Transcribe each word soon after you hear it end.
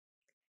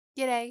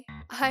G'day,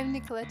 I'm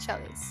Nicola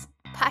Chellis,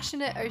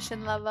 passionate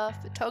ocean lover,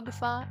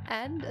 photographer,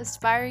 and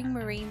aspiring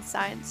marine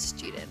science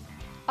student.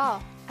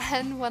 Oh,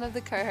 and one of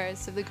the co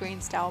hosts of the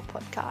Green Style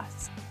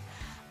podcast.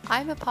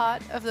 I'm a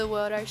part of the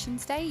World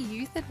Oceans Day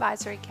Youth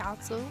Advisory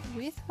Council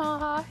with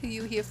Maha, who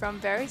you'll hear from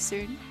very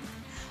soon.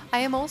 I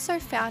am also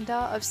founder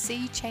of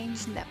Sea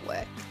Change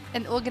Network,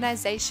 an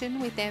organisation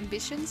with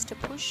ambitions to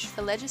push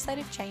for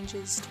legislative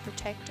changes to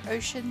protect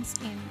oceans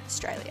in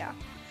Australia,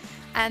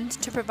 and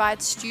to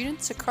provide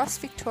students across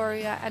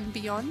Victoria and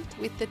beyond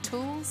with the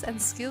tools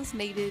and skills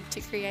needed to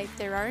create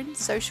their own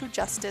social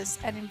justice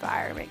and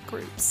environment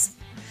groups.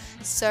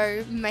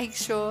 So make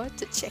sure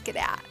to check it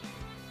out.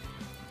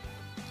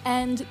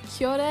 And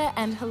kia ora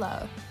and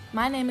hello.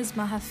 My name is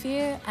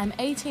Mahafir, I'm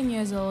 18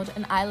 years old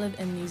and I live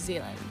in New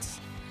Zealand.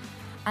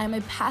 I'm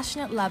a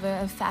passionate lover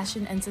of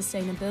fashion and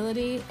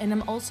sustainability, and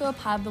I'm also a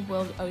part of the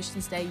World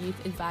Oceans Day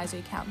Youth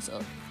Advisory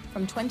Council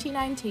from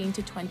 2019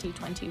 to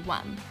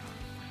 2021.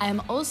 I am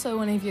also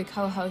one of your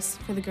co-hosts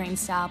for the Green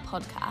Style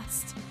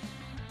podcast.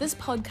 This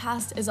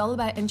podcast is all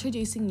about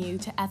introducing you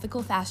to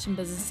ethical fashion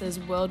businesses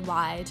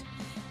worldwide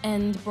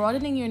and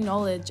broadening your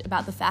knowledge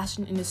about the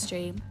fashion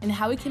industry and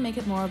how we can make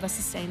it more of a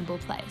sustainable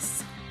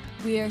place.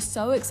 We are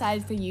so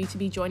excited for you to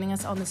be joining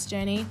us on this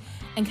journey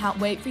and can't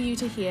wait for you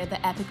to hear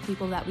the epic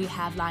people that we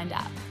have lined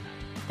up.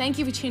 Thank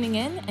you for tuning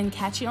in, and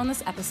catch you on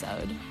this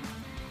episode.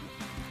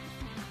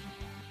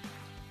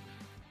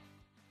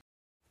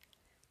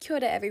 Kia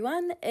ora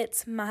everyone,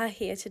 it's Maha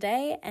here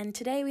today, and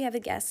today we have a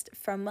guest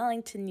from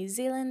Wellington, New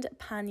Zealand,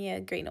 PANIA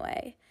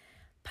Greenaway.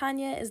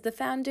 PANIA is the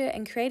founder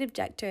and creative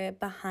director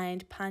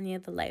behind PANIA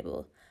the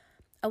label,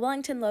 a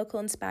Wellington local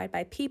inspired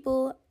by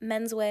people,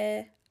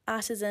 menswear,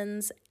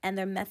 artisans, and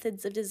their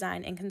methods of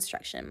design and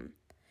construction.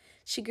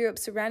 She grew up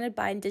surrounded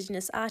by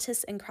Indigenous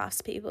artists and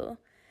craftspeople.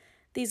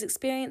 These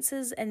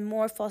experiences and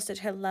more fostered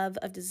her love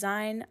of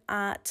design,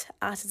 art,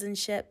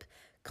 artisanship,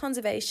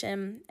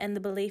 conservation, and the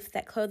belief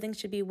that clothing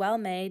should be well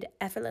made,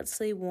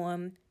 effortlessly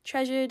worn,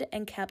 treasured,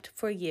 and kept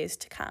for years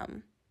to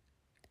come.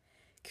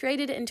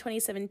 Created in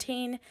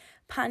 2017,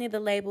 PANIA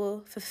the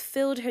label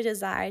fulfilled her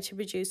desire to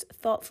produce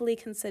thoughtfully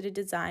considered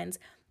designs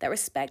that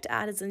respect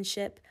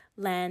artisanship,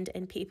 land,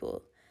 and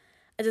people.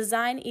 A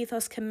design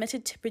ethos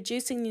committed to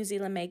producing New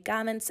Zealand-made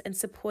garments and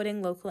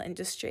supporting local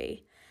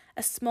industry.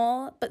 A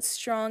small but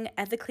strong,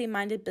 ethically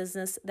minded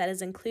business that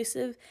is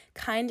inclusive,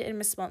 kind, and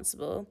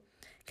responsible,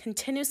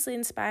 continuously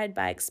inspired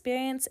by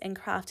experience and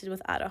crafted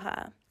with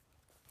aroha.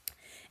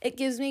 It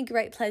gives me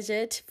great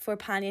pleasure for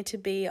PANIA to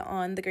be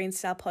on the Green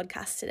Style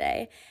podcast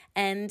today,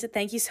 and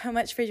thank you so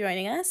much for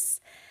joining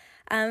us.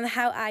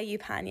 How are you,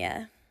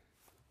 PANIA?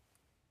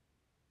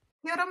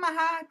 Kia ora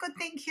maha, good,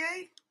 thank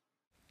you.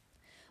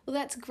 Well,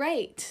 that's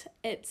great.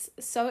 It's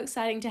so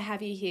exciting to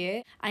have you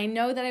here. I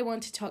know that I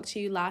wanted to talk to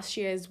you last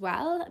year as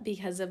well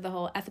because of the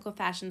whole Ethical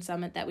Fashion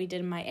Summit that we did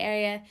in my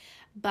area,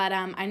 but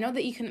I know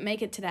that you couldn't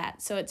make it to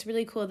that, so it's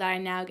really cool that I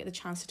now get the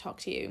chance to talk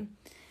to you.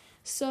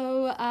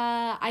 So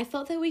I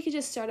thought that we could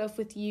just start off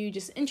with you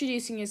just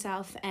introducing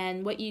yourself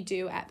and what you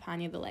do at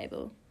PANIA the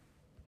label.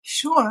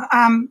 Sure.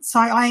 So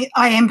I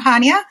am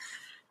PANIA,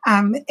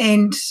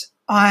 and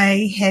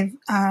I have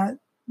a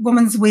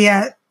women's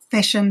wear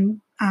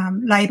fashion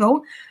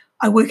label.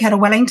 I work out of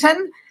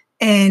Wellington,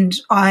 and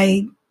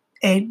I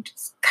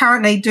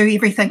currently do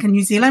everything in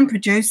New Zealand,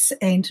 produce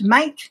and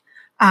make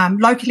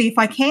locally if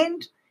I can,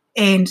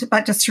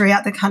 but just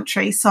throughout the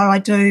country. So I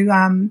do.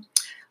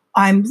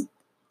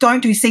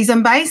 Don't do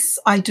season base.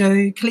 I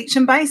do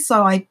collection base.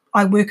 So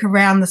I work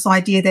around this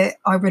idea that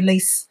I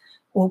release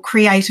or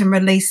create and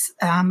release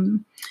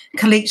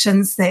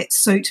collections that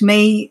suit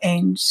me,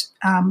 and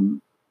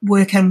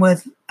working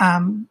with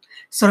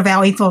sort of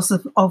our ethos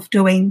of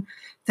doing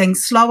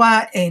things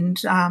slower and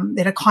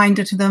that are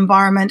kinder to the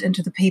environment and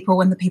to the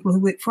people and the people who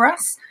work for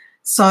us.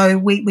 So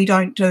we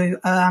don't do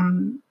a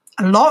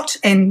lot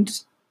and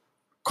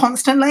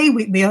constantly.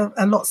 We are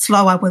a lot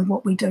slower with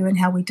what we do and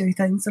how we do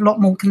things, a lot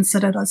more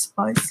considered, I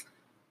suppose.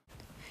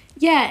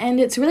 Yeah, and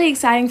it's really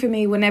exciting for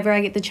me whenever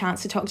I get the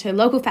chance to talk to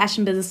local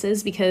fashion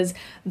businesses, because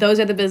those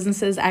are the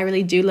businesses I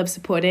really do love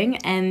supporting,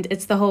 and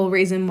it's the whole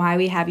reason why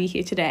we have you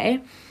here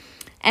today.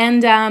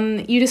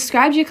 And you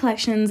described your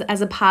collections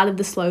as a part of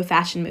the slow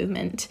fashion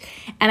movement.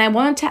 And I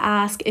wanted to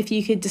ask if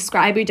you could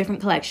describe your different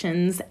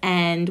collections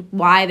and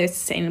why they're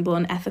sustainable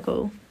and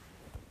ethical.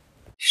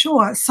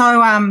 Sure.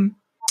 So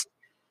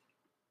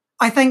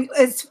I think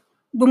it's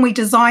when we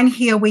design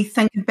here, we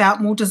think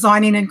about more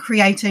designing and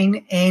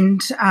creating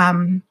and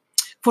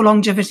for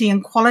longevity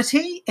and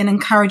quality, and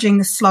encouraging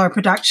the slower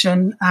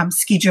production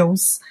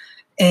schedules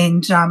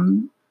and,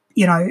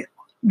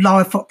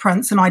 lower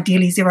footprints and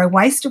ideally zero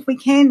waste if we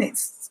can.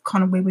 That's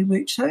kind of where we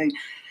work to.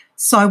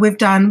 So we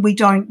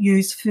don't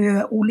use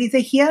fur or leather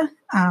here.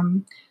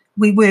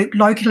 We work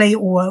locally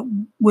or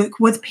work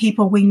with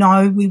people we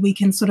know where we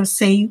can sort of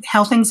see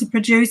how things are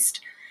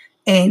produced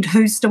and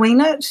who's doing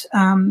it.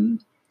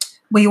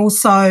 We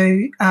also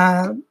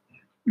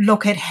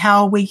look at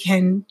how we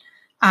can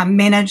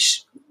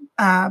manage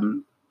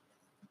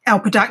our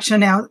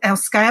production, our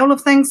scale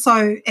of things,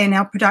 and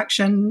our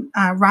production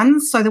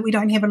runs, so that we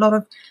don't have a lot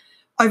of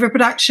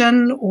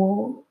overproduction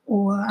or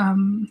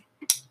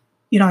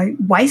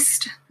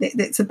waste.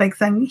 That's a big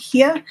thing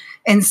here.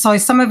 And so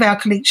some of our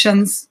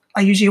collections,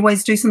 I usually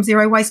always do some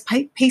zero waste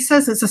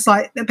pieces. It's just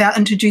like about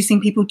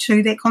introducing people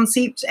to that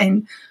concept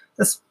and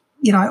this,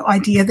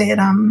 idea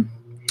that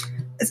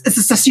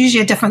it's just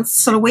usually a different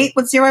silhouette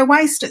with zero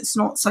waste. It's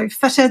not so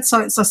fitted, so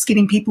it's just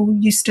getting people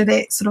used to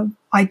that sort of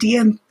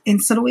idea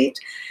and silhouette.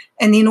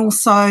 And then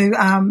also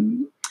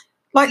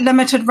like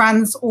limited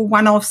runs or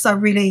one-offs are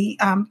really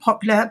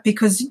popular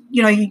because,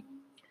 you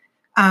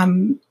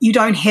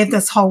don't have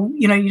this whole,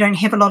 you don't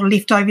have a lot of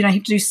leftover, you don't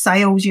have to do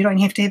sales, you don't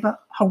have to have a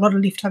whole lot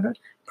of leftover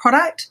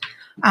product.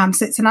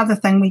 So it's another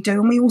thing we do.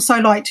 And we also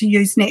like to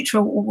use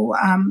natural or,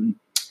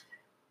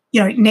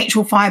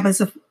 natural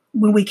fibres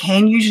when we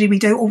can. Usually we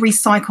do, or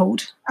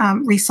recycled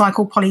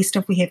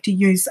polyester if we have to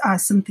use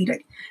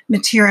synthetic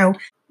material,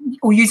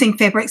 or using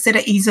fabrics that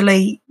are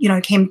easily,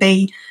 can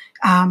be,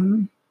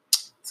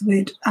 what's the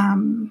word,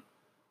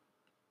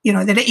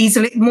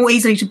 that are more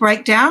easily to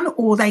break down,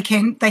 or they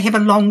have a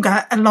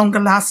longer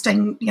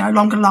lasting,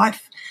 longer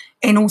life.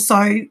 And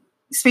also,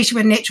 especially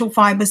with natural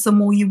fibres, the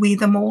more you wear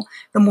them,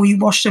 the more you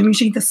wash them,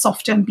 usually the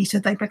softer and better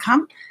they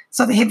become.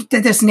 So they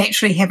just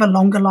naturally have a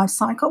longer life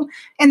cycle,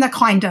 and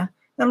they're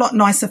a lot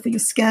nicer for your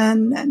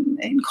skin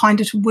and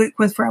kinder to work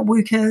with for our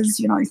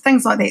workers,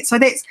 things like that. So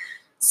that's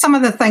some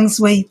of the things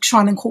we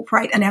try and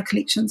incorporate in our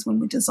collections when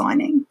we're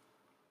designing.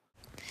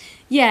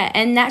 Yeah,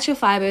 and natural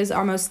fibres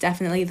are most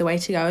definitely the way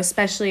to go,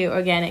 especially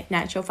organic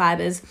natural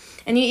fibres.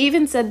 And you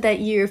even said that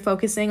you're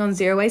focusing on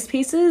zero waste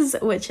pieces,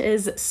 which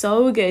is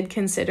so good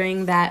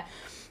considering that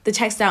the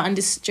textile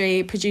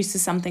industry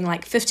produces something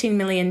like 15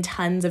 million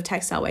tons of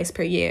textile waste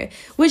per year,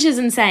 which is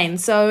insane.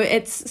 So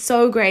it's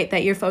so great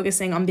that you're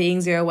focusing on being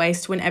zero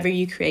waste whenever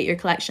you create your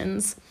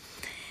collections.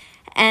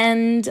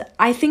 And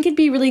I think it'd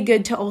be really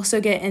good to also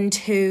get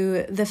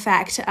into the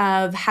fact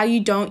of how you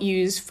don't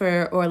use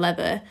fur or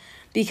leather,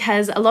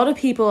 because a lot of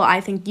people, I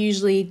think,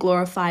 usually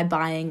glorify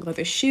buying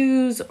leather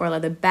shoes or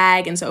leather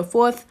bag and so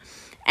forth.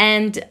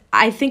 And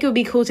I think it would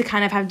be cool to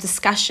kind of have a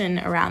discussion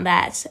around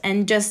that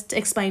and just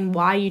explain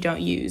why you don't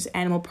use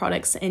animal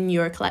products in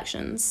your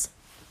collections.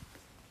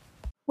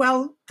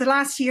 Well, the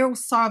last year or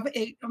so,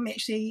 I'm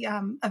actually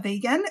a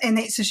vegan, and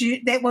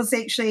that was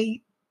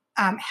actually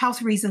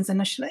health reasons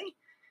initially.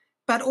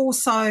 But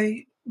also,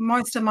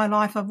 most of my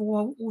life, I've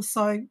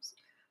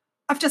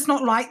just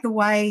not liked the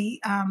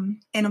way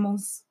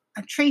animals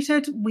are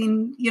treated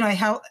when,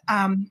 how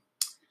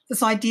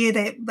this idea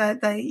that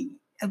they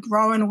are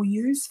grown or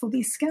used for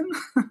their skin.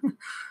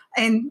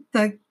 And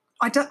I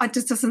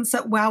just doesn't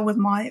sit well with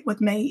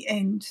me.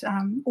 And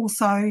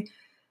also,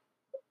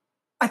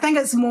 I think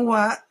it's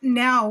more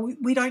now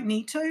we don't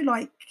need to,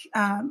 like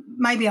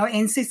maybe our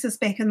ancestors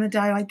back in the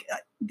day,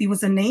 there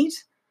was a need.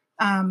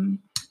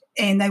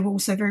 And they were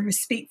also very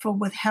respectful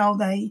with how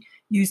they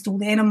used all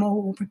the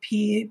animal or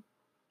prepared,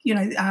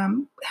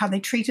 how they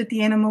treated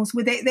the animals.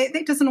 Well,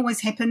 that doesn't always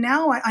happen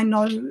now. I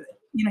know,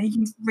 you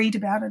can read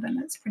about it,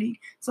 and it's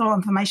a lot of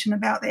information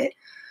about that.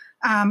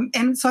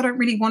 And so I don't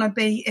really want to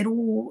be at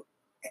all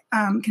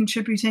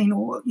contributing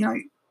or,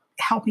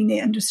 helping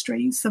their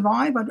industry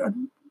survive.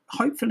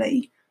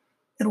 Hopefully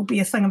it'll be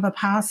a thing of the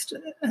past,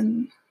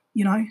 and,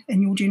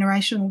 in your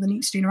generation or the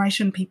next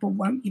generation, people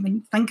won't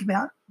even think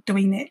about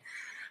doing that.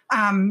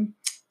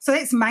 So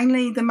that's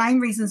mainly the main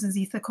reasons is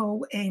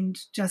ethical, and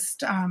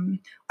just I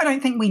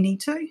don't think we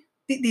need to.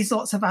 There's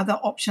lots of other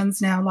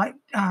options now, like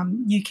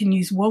you can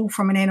use wool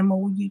from an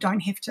animal. You don't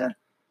have to,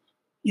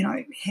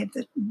 have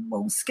the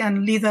wool,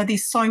 skin, leather.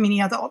 There's so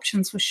many other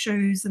options for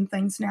shoes and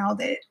things now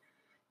that,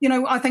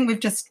 I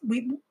think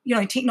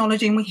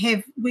technology, and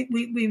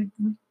we've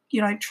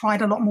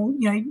tried a lot more.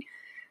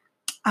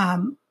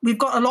 We've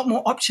got a lot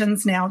more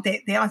options now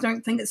that I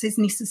don't think it's as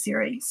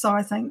necessary. So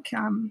I think.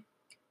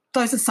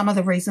 Those are some of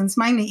the reasons,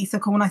 mainly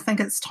ethical, and I think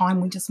it's time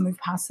we just move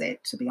past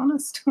that, to be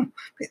honest.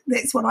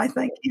 That's what I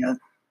think, yeah.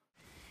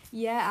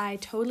 Yeah, I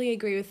totally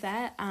agree with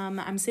that.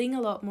 I'm seeing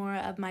a lot more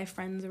of my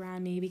friends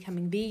around me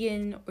becoming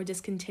vegan or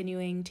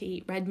discontinuing to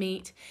eat red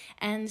meat,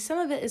 and some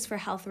of it is for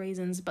health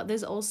reasons, but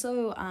there's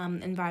also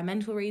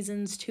environmental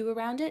reasons too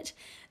around it,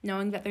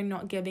 knowing that they're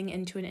not giving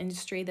into an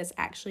industry that's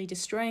actually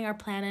destroying our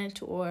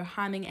planet or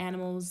harming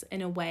animals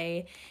in a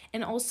way,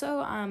 and also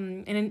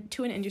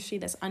to an industry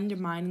that's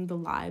undermining the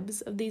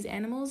lives of these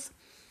animals.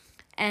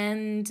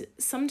 And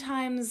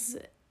sometimes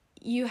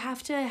you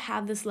have to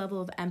have this level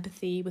of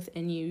empathy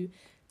within you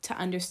to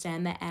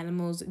understand that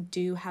animals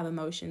do have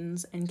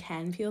emotions and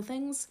can feel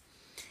things.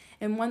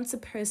 And once a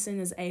person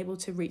is able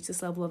to reach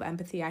this level of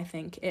empathy, I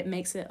think it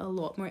makes it a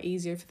lot more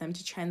easier for them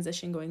to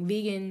transition going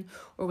vegan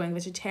or going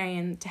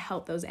vegetarian to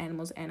help those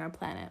animals and our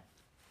planet.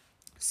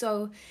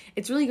 So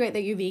it's really great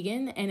that you're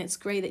vegan, and it's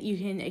great that you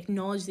can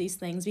acknowledge these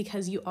things,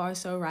 because you are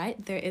so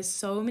right. There is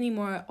so many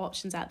more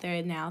options out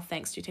there now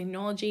thanks to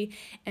technology,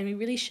 and we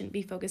really shouldn't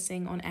be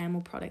focusing on animal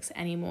products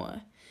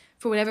anymore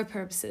for whatever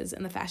purposes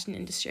in the fashion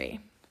industry.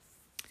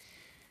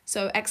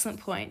 So excellent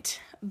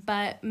point.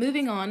 But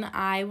moving on,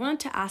 I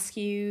wanted to ask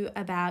you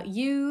about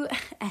you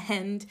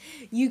and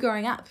you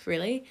growing up,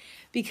 really,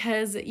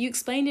 because you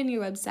explained in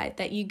your website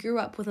that you grew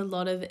up with a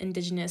lot of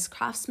Indigenous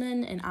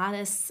craftsmen and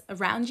artists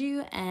around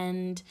you.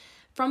 And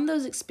from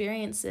those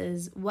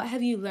experiences, what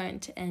have you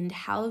learned and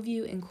how have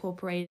you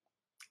incorporated?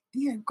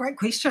 Yeah, great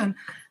question.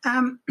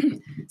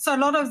 So a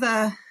lot of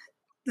the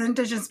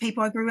Indigenous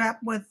people I grew up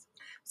with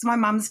was my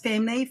mum's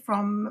family.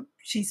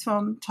 She's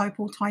from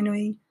Taupo,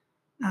 Tainui,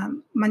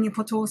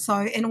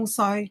 Maniapoto. And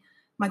also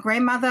my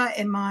grandmother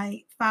and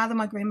my father.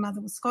 My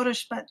grandmother was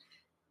Scottish, but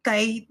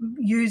they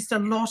used a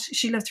lot.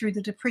 She lived through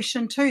the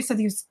Depression too, so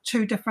there's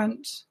two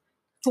different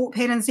thought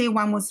patterns there.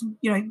 One was,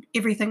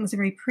 everything was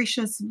very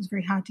precious. It was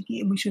very hard to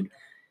get, and we should,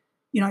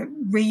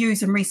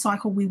 reuse and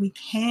recycle where we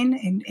can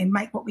and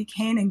make what we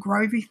can and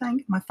grow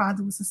everything. My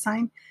father was the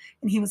same,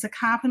 and he was a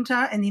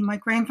carpenter. And then my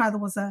grandfather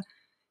was a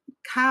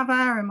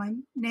carver, and my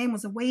nan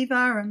was a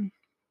weaver, and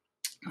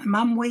my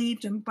mum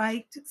weaved and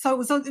baked. So it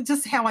was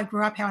just how I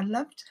grew up, how I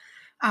lived.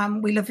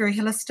 We lived very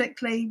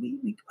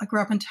holistically. I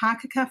grew up in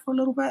Tākaka for a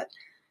little bit,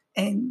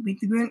 and we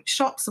weren't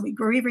shops, so we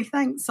grew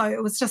everything. So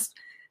it was just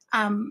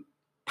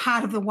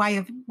part of the way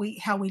of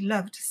how we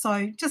lived.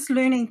 So just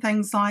learning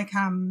things like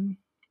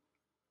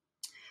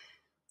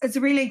it's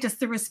really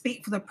just the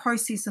respect for the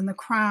process and the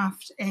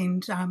craft,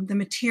 and the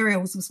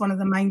materials was one of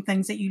the main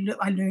things that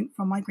I learned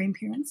from my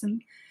grandparents.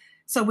 And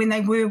so when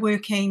they were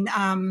working,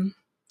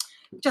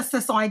 just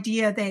this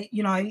idea that,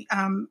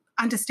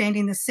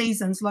 understanding the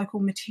seasons, local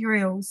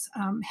materials,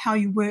 how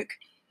you work,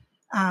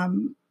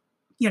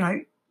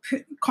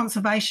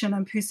 conservation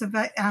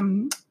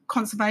and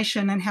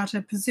conservation, and how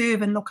to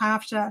preserve and look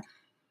after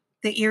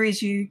the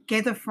areas you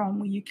gather from,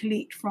 where you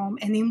collect from,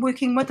 and then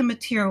working with the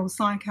materials,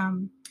 like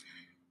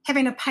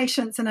having a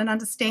patience and an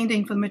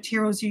understanding for the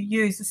materials you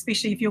use,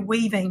 especially if you're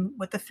weaving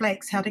with the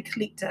flax, how to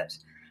collect it,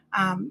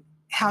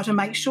 how to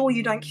make sure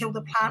you don't kill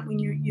the plant when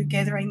you're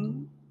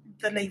gathering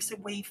the leaves to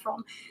weave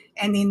from,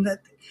 and then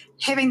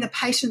having the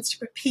patience to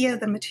prepare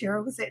the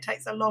material, because that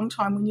takes a long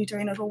time when you're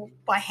doing it all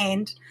by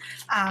hand,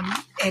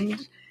 and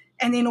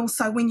then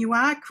also when you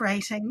are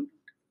creating,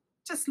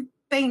 just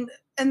being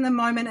in the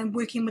moment and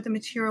working with the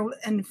material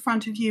in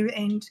front of you,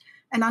 and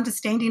an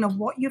understanding of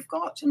what you've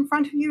got in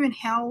front of you and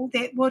how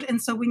that would. And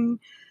so when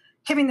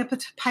having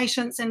the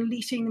patience and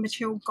letting the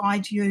material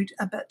guide you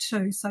a bit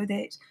too, so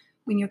that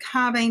when you're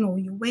carving or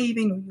you're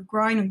weaving or you're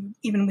growing or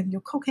even with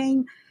your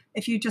cooking,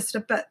 if you're just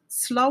a bit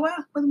slower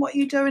with what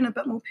you do and a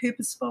bit more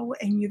purposeful,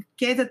 and you've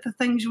gathered the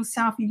things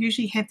yourself, you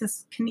usually have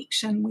this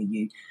connection where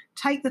you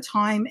take the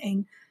time,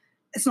 and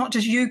it's not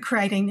just you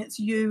creating, it's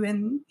you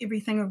and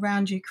everything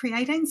around you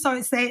creating. So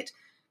it's a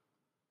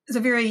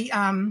very,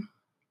 I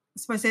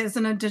suppose that is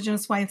an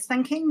Indigenous way of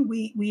thinking,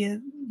 where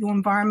your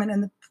environment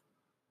and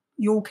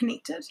you're all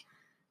connected.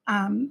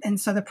 And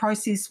so the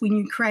process, when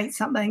you create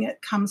something,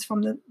 it comes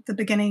from the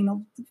beginning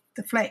of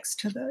the flax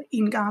to the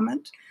end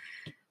garment.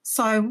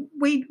 So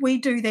we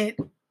do that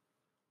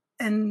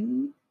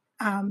in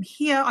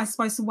here. I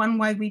suppose the one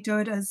way we do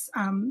it is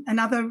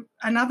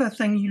another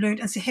thing you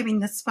learned is having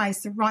the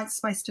space, the right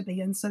space to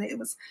be in, so that it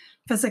was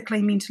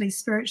physically, mentally,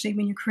 spiritually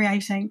when you're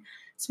creating,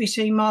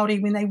 especially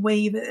Māori, when they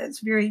weave, it's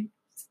very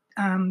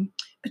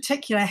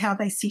particular how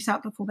they set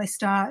up before they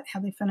start, how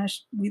they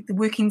finish, with the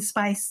working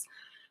space.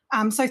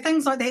 So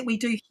things like that we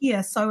do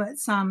here. So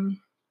it's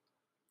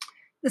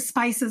the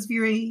space is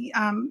very,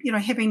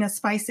 having a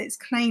space that's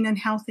clean and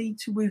healthy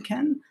to work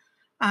in,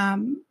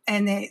 and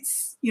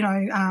that's,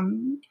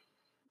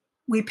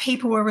 where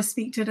people are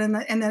respected and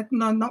they're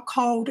not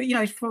cold,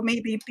 for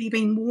me,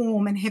 being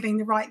warm and having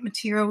the right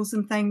materials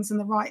and things and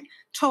the right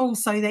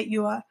tools, so that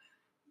you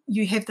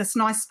have this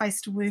nice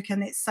space to work in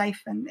that's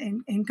safe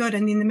and good.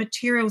 And then the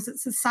materials,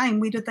 it's the same.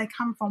 Where did they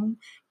come from?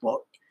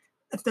 What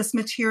if this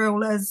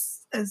material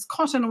is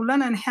cotton or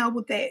linen? How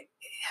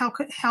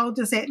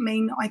does that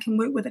mean I can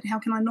work with it? How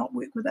can I not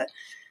work with it?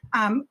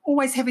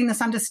 Always having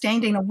this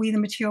understanding of where the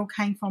material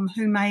came from,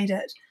 who made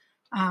it,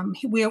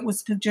 where it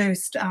was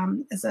produced,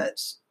 is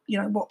it,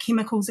 what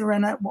chemicals are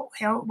in it,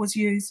 how it was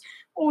used,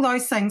 all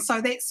those things.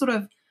 So that's sort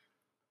of,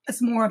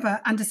 it's more of an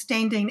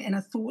understanding and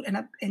a thought and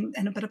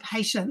a bit of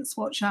patience,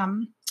 which I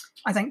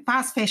think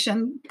fast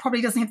fashion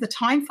probably doesn't have the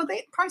time for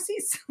that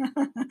process.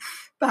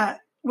 But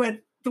with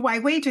the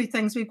way we do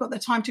things, we've got the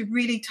time to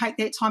really take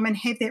that time and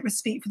have that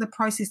respect for the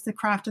process, the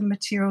craft and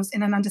materials,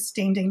 and an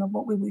understanding of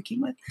what we're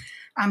working with.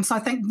 So I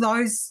think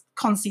those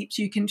concepts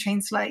you can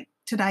translate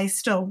today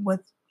still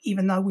with,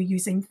 even though we're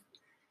using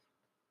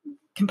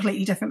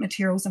completely different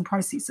materials and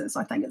processes.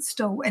 I think it's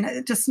still, and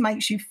it just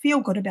makes you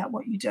feel good about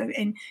what you do,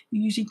 and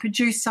you usually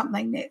produce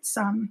something that's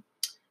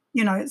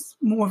it's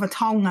more of a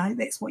taonga.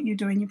 That's what you're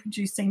doing. You're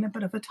producing a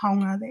bit of a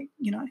taonga that,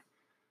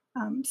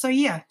 so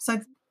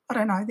I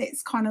don't know,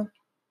 that's kind of,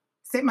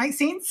 does that make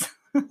sense?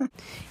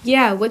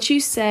 Yeah, what you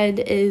said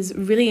is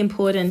really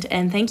important,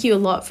 and thank you a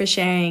lot for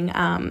sharing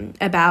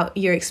about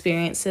your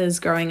experiences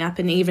growing up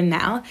and even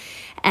now.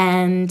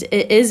 And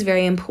it is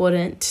very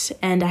important,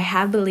 and I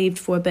have believed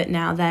for a bit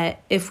now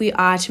that if we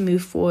are to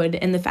move forward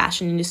in the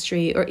fashion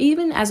industry or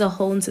even as a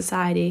whole in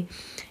society,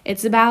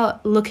 it's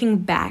about looking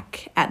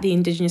back at the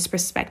Indigenous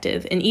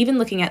perspective and even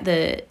looking at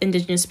the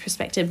Indigenous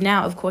perspective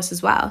now, of course,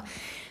 as well.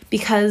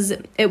 Because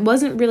it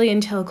wasn't really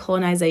until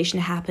colonization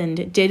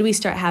happened did we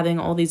start having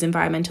all these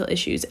environmental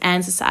issues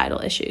and societal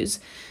issues.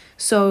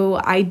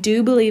 So I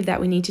do believe that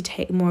we need to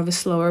take more of a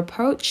slower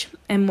approach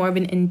and more of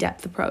an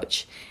in-depth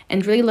approach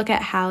and really look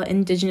at how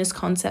Indigenous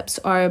concepts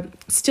are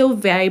still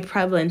very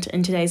prevalent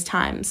in today's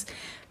times,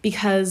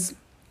 because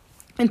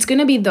it's going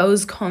to be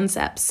those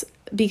concepts,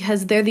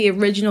 because they're the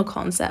original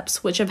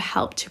concepts which have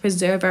helped to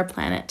preserve our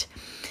planet.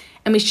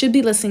 And we should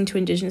be listening to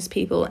Indigenous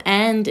people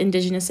and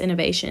Indigenous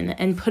innovation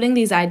and putting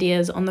these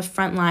ideas on the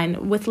front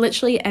line with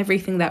literally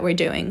everything that we're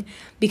doing.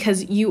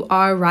 Because you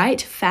are right,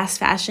 fast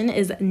fashion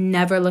is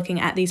never looking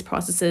at these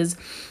processes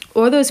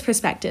or those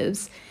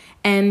perspectives.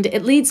 And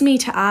it leads me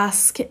to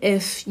ask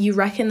if you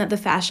reckon that the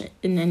fashion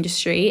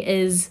industry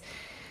is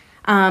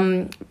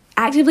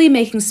actively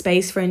making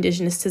space for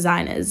Indigenous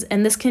designers.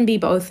 And this can be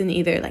both in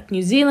either like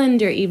New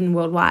Zealand or even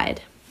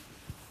worldwide.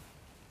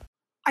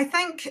 I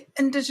think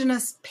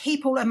Indigenous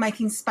people are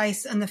making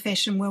space in the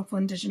fashion world for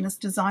Indigenous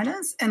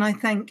designers, and I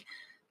think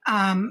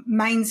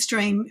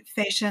mainstream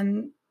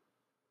fashion,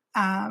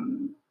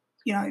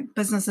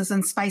 businesses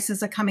and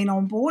spaces are coming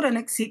on board and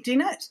accepting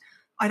it.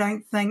 I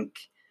don't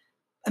think,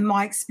 in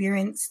my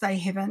experience, they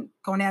haven't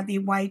gone out of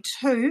their way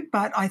to,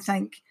 but I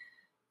think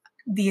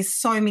there's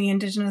so many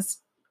Indigenous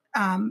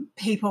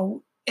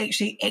people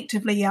actually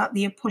actively out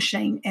there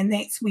pushing, and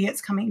that's where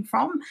it's coming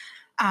from.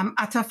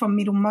 Ata from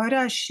Middle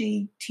Motor,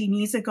 she 10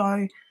 years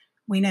ago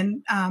went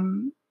and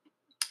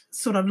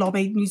sort of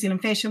lobbied New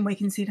Zealand Fashion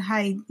Week and said,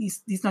 hey,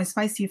 there's no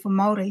space here for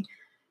Māori.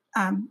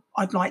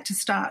 I'd like to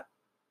start,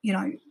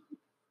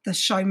 the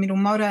show Middle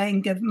Motor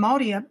and give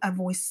Māori a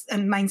voice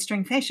in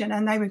mainstream fashion.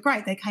 And they were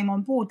great. They came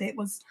on board. That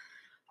was,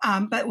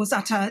 but it was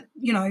Ata,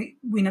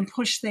 went and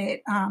pushed that.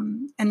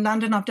 In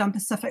London, I've done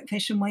Pacific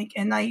Fashion Week,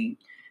 and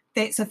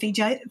that's a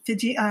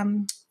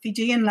Fijian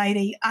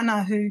lady,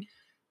 Anna, who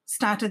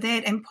started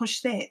that and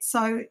pushed that.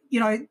 So,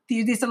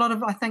 there's a lot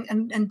of, I think,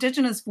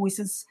 Indigenous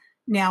voices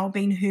now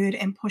being heard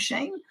and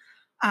pushing.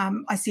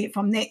 I see it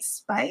from that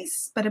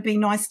space, but it'd be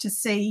nice to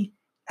see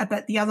a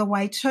bit the other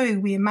way too,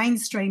 where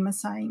mainstream are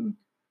saying,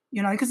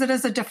 because it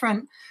is a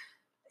different,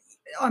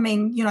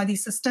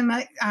 there's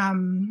systemic,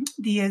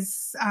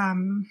 there's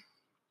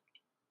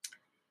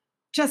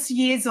just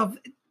years of,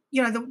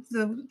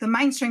 the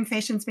mainstream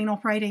fashion's been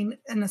operating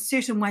in a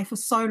certain way for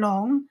so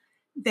long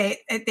that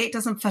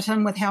doesn't fit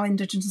in with how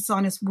Indigenous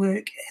designers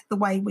work, the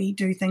way we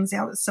do things,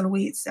 our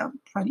silhouettes, our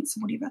products,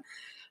 whatever,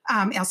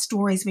 our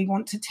stories we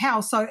want to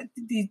tell. So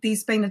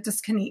there's been a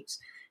disconnect,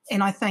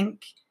 and I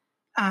think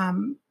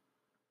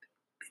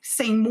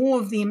seeing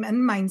more of them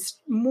in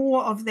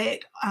more of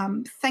that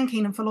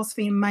thinking and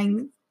philosophy in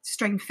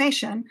mainstream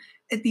fashion,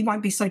 it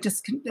won't be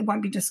it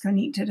won't be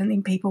disconnected, and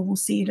then people will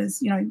see it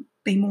as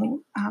be more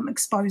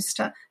exposed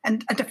to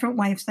and a different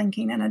way of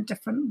thinking and a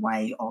different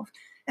way of.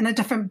 And a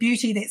different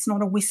beauty that's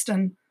not a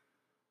Western,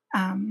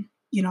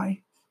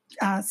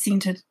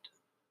 centered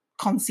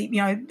concept.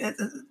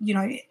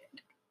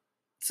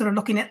 Sort of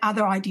looking at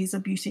other ideas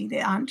of beauty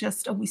that aren't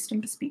just a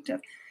Western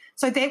perspective.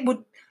 So I think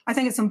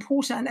it's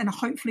important, and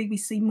hopefully we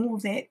see more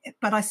of that.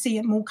 But I see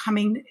it more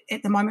coming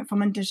at the moment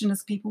from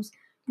Indigenous peoples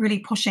really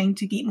pushing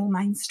to get more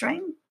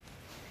mainstream.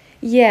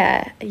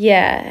 Yeah.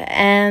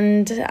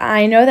 And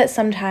I know that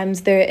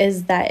sometimes there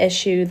is that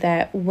issue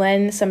that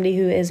when somebody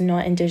who is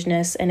not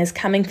Indigenous and is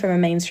coming from a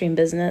mainstream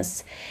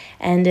business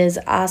and is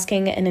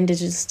asking an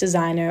Indigenous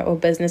designer or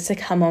business to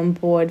come on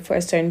board for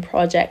a certain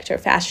project or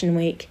fashion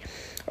week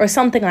or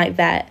something like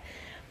that,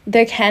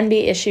 there can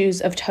be issues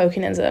of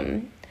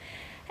tokenism.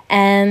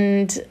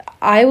 And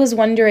I was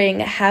wondering,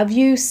 have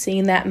you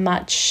seen that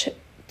much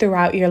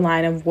throughout your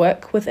line of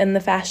work within the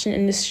fashion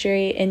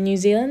industry in New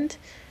Zealand?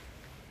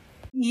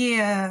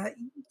 Yeah.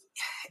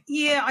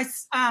 You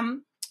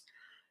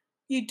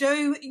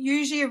do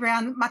usually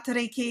around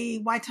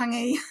Matariki,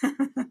 Waitangi,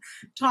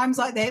 times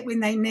like that when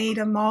they need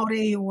a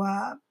Māori or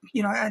a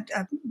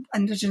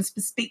Indigenous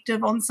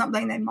perspective on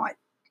something, they might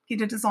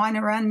get a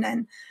designer in,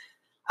 and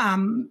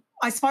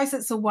I suppose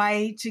it's a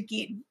way to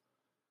get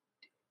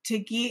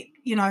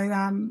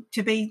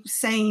to be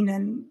seen,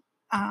 and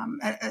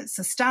it's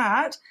a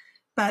start.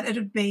 But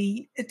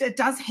it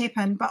does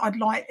happen. But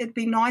it'd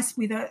be nice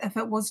if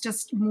it was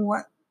just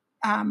more,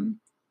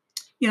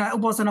 it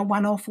wasn't a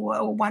one-off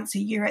or once a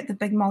year at the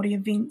big Māori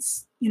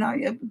events.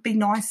 It'd be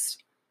nice,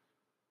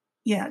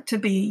 to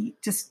be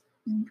just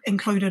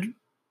included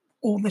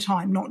all the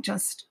time, not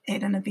just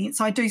at an event.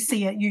 So I do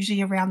see it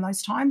usually around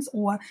those times,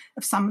 or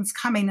if someone's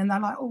coming and they're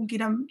like, oh,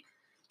 get a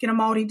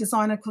Māori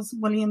designer because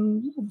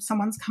William or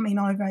someone's coming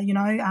over,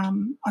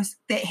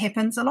 that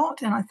happens a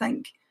lot. And I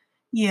think,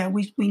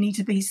 we need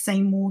to be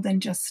seen more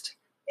than just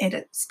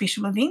at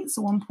special events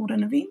or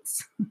important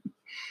events.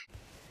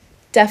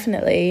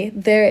 Definitely.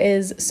 There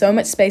is so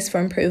much space for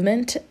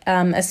improvement,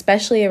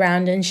 especially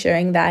around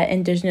ensuring that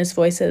Indigenous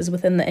voices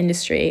within the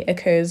industry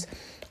occurs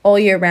all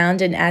year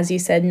round. And as you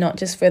said, not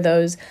just for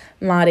those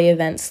Māori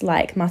events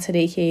like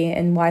Matariki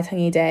and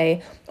Waitangi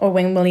Day or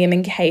when William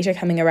and Kate are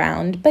coming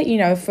around, but,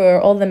 for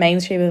all the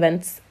mainstream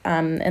events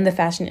in the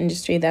fashion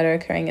industry that are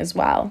occurring as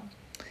well.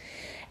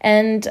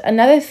 And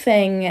another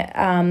thing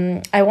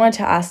I wanted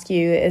to ask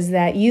you is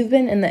that you've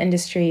been in the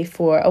industry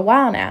for a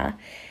while now.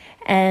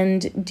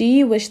 And do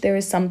you wish there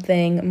was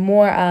something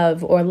more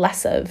of or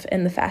less of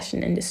in the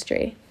fashion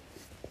industry?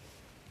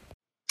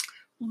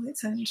 Well,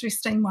 that's an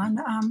interesting one.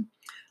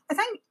 I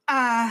think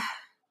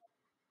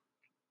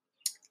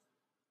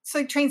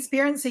so.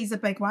 Transparency is a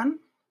big one.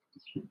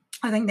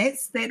 I think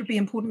that would be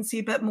important to see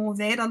a bit more of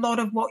that. A lot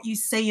of what you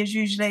see is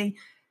usually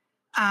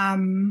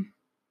whoever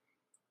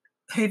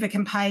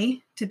can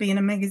pay to be in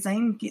a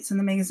magazine gets in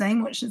the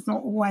magazine, which is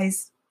not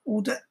always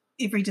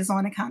every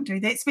designer can't do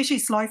that, especially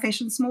slow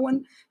fashion, small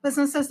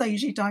businesses. They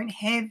usually don't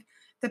have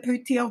the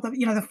putia,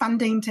 the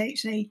funding to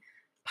actually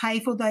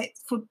pay for that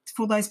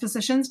for those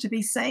positions to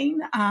be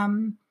seen.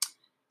 And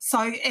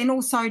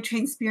also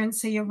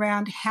transparency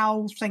around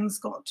how things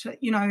got to,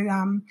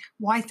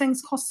 why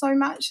things cost so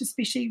much,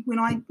 especially when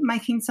I'm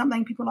making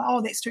something, people are like,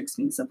 oh, that's too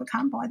expensive, I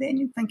can't buy that. And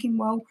you're thinking,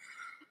 well,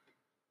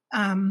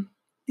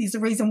 there's a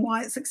reason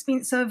why it's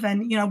expensive.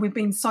 And, we've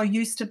been so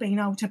used to being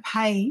able to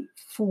pay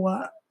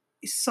for,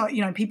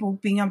 people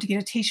being able to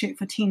get a T-shirt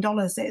for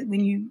 $10, that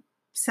when you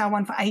sell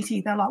one for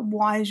 $80, they're like,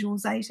 why is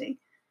yours $80?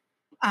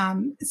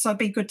 So it'd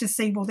be good to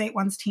see, well, that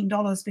one's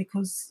 $10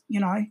 because,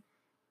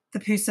 the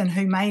person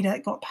who made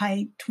it got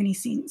paid 20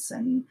 cents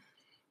and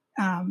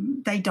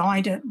they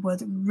dyed it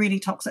with really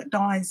toxic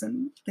dyes,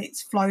 and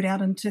that's flowed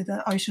out into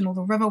the ocean or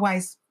the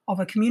riverways of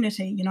a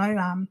community,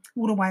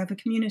 waterway of a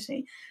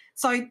community.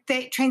 So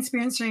that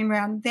transparency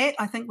around that,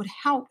 I think, would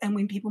help. And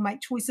when people make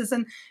choices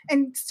and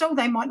still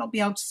they might not be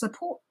able to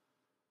support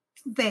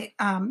that,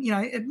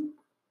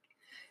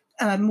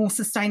 a more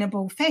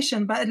sustainable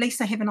fashion, but at least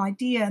they have an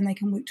idea and they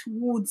can work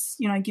towards,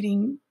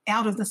 getting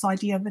out of this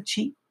idea of a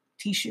cheap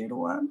T-shirt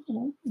or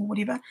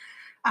whatever.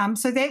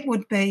 So that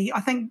would be,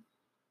 I think,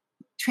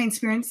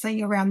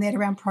 transparency around that,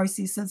 around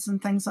processes and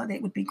things like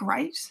that would be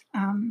great.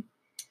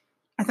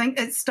 I think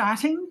it's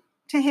starting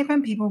to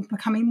happen, people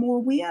becoming more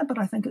aware, but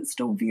I think it's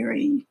still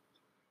very,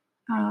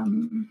 I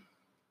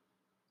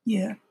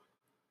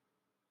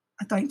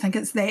don't think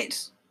it's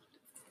that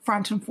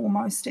front and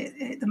foremost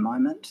at the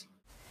moment.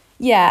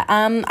 Yeah,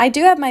 I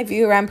do have my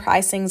view around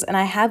pricings, and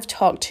I have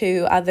talked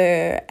to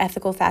other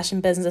ethical fashion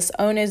business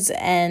owners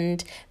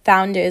and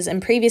founders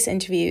in previous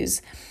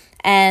interviews,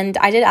 and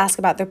I did ask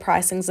about their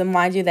pricings and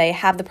why do they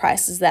have the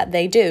prices that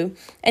they do.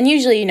 And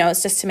usually,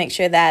 it's just to make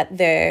sure that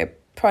their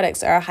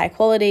products are high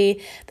quality.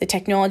 The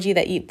technology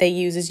that they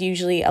use is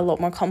usually a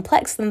lot more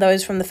complex than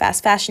those from the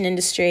fast fashion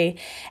industry,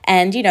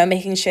 and,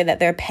 making sure that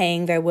they're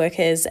paying their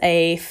workers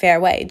a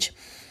fair wage.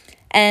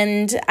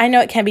 And I know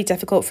it can be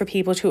difficult for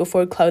people to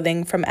afford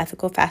clothing from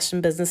ethical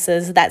fashion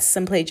businesses. That's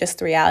simply just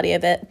the reality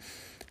of it.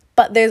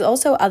 But there's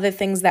also other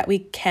things that we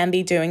can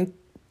be doing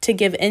to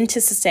give into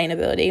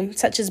sustainability,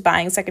 such as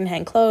buying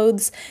secondhand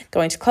clothes,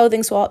 going to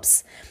clothing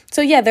swaps.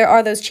 So yeah, there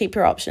are those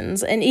cheaper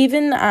options. And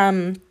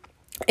even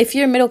if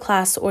you're middle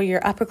class or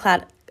you're upper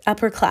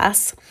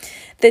class,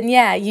 then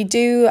yeah, you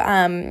do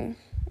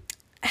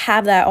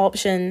have that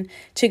option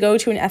to go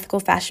to an ethical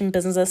fashion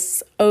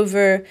business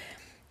over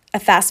a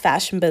fast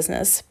fashion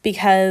business,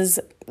 because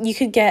you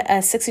could get a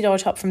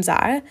 $60 top from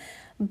Zara,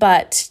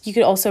 but you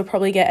could also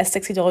probably get a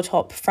 $60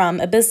 top from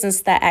a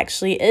business that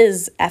actually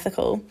is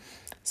ethical.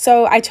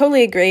 So I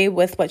totally agree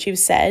with what you've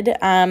said.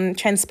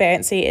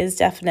 Transparency is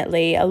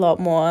definitely a lot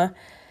more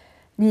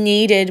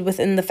needed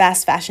within the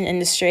fast fashion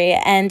industry,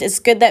 and it's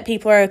good that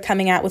people are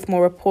coming out with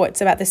more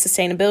reports about the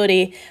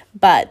sustainability,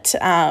 but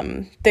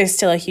there's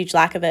still a huge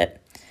lack of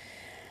it.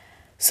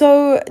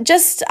 So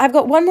I've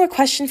got one more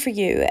question for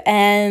you,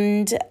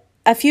 and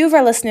a few of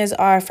our listeners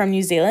are from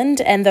New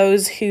Zealand, and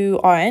those who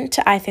aren't,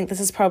 I think this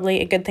is probably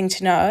a good thing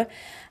to know.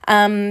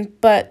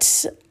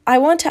 But I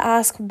want to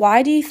ask,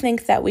 why do you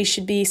think that we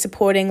should be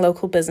supporting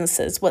local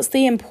businesses? What's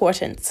the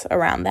importance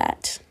around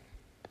that?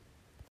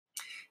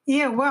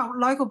 Yeah, well,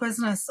 local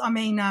business, I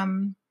mean,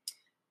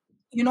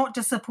 you're not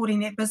just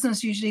supporting that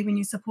business. Usually when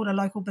you support a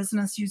local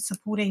business, you're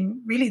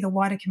supporting really the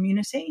wider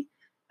community.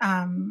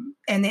 And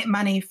that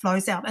money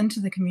flows out into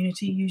the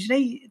community,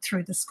 usually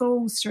through the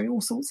schools, through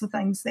all sorts of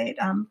things, that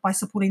by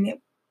supporting that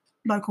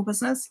local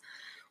business.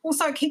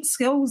 Also, it keeps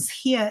skills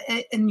here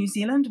in New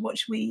Zealand,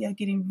 which we are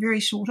getting very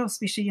short of,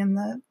 especially in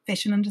the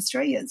fashion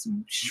industry. It's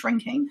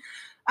shrinking.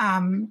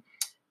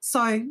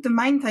 So the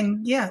main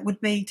thing,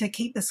 would be to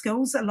keep the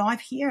skills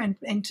alive here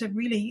and to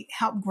really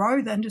help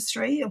grow the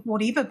industry of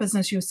whatever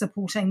business you're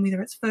supporting,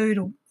 whether it's food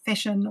or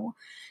fashion,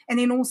 and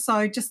then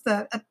also just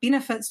the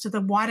benefits to the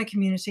wider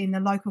community and the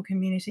local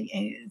community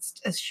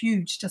is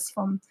huge, just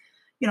from,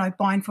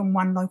 buying from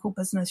one local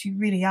business, you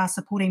really are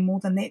supporting more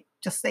than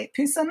just that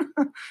person.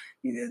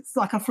 It's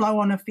like a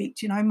flow-on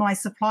effect. My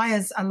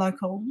suppliers are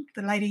local.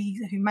 The lady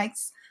who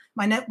makes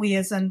my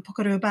knitwears in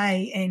Pukerua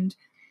Bay, and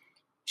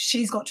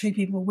she's got 2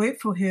 people who work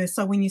for her.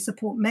 So when you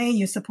support me,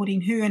 you're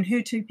supporting her and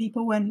her 2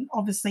 people, and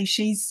obviously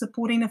she's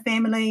supporting a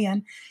family.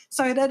 And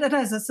so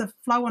it's a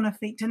flow-on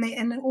effect.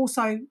 And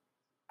also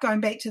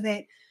going back to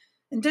that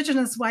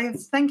Indigenous way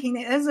of thinking,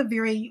 that is a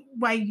very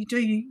way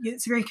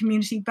it's very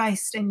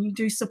community-based, and you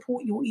do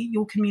support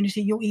your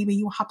community, your iwi,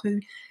 your hapu.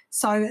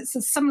 So it's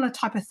a similar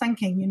type of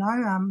thinking,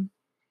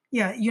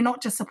 you're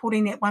not just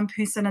supporting that one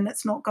person and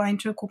it's not going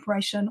to a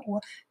corporation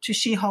or to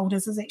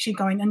shareholders, it's actually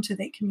going into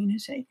that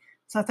community.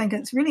 So I think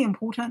it's really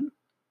important.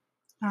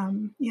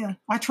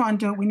 I try and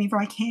do it whenever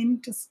I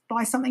can, just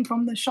buy something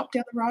from the shop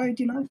down the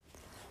road,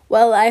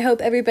 Well, I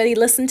hope everybody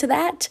listened to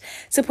that.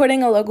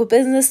 Supporting a local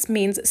business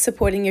means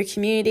supporting your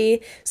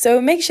community.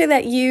 So make sure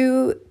that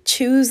you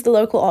choose the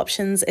local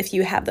options if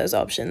you have those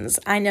options.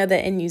 I know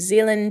that in New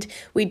Zealand,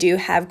 we do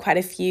have quite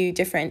a few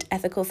different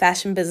ethical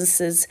fashion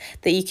businesses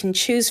that you can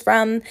choose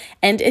from.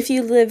 And if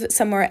you live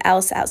somewhere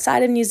else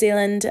outside of New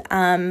Zealand,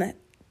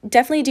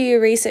 definitely do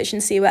your research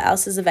and see what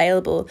else is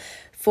available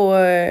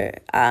for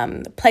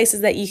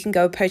places that you can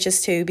go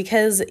purchase to,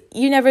 because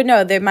you never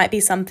know, there might be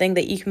something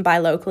that you can buy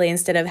locally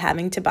instead of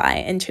having to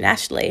buy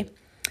internationally.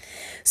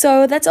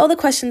 So that's all the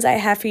questions I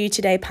have for you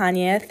today,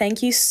 PANIA.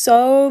 Thank you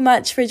so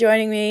much for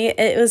joining me.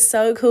 It was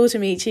so cool to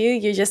meet you.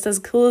 You're just as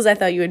cool as I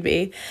thought you would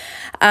be.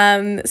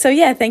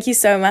 Thank you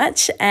so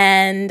much.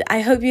 And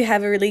I hope you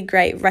have a really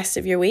great rest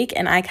of your week.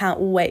 And I can't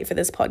wait for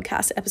this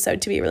podcast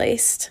episode to be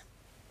released.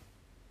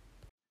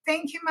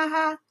 Thank you,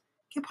 Maha.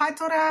 Kia pai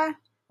tora.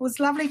 It was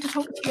lovely to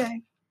talk to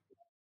you.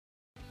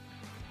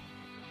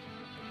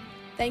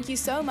 Thank you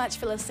so much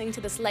for listening to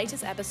this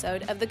latest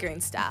episode of The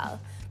Green Style.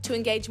 To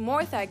engage more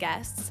with our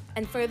guests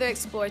and further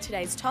explore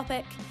today's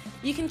topic,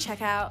 you can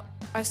check out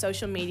our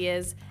social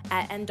medias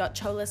at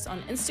n.cholis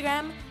on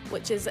Instagram,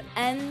 which is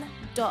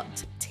n.tsiolis,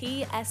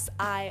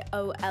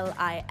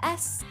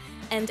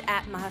 and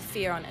at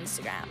Mahafir on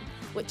Instagram,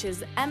 which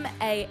is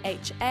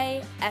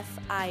MAHAFIERR.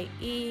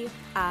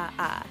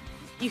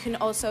 You can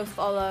also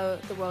follow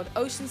the World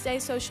Oceans Day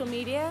social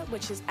media,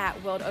 which is at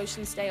World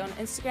Oceans Day on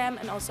Instagram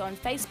and also on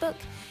Facebook.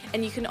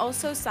 And you can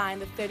also sign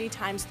the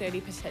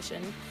 30x30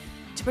 petition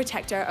to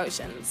protect our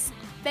oceans.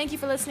 Thank you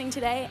for listening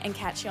today, and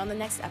catch you on the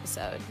next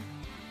episode.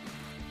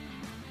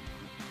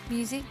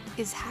 Music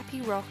is Happy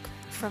Rock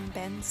from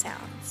Ben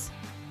Sounds.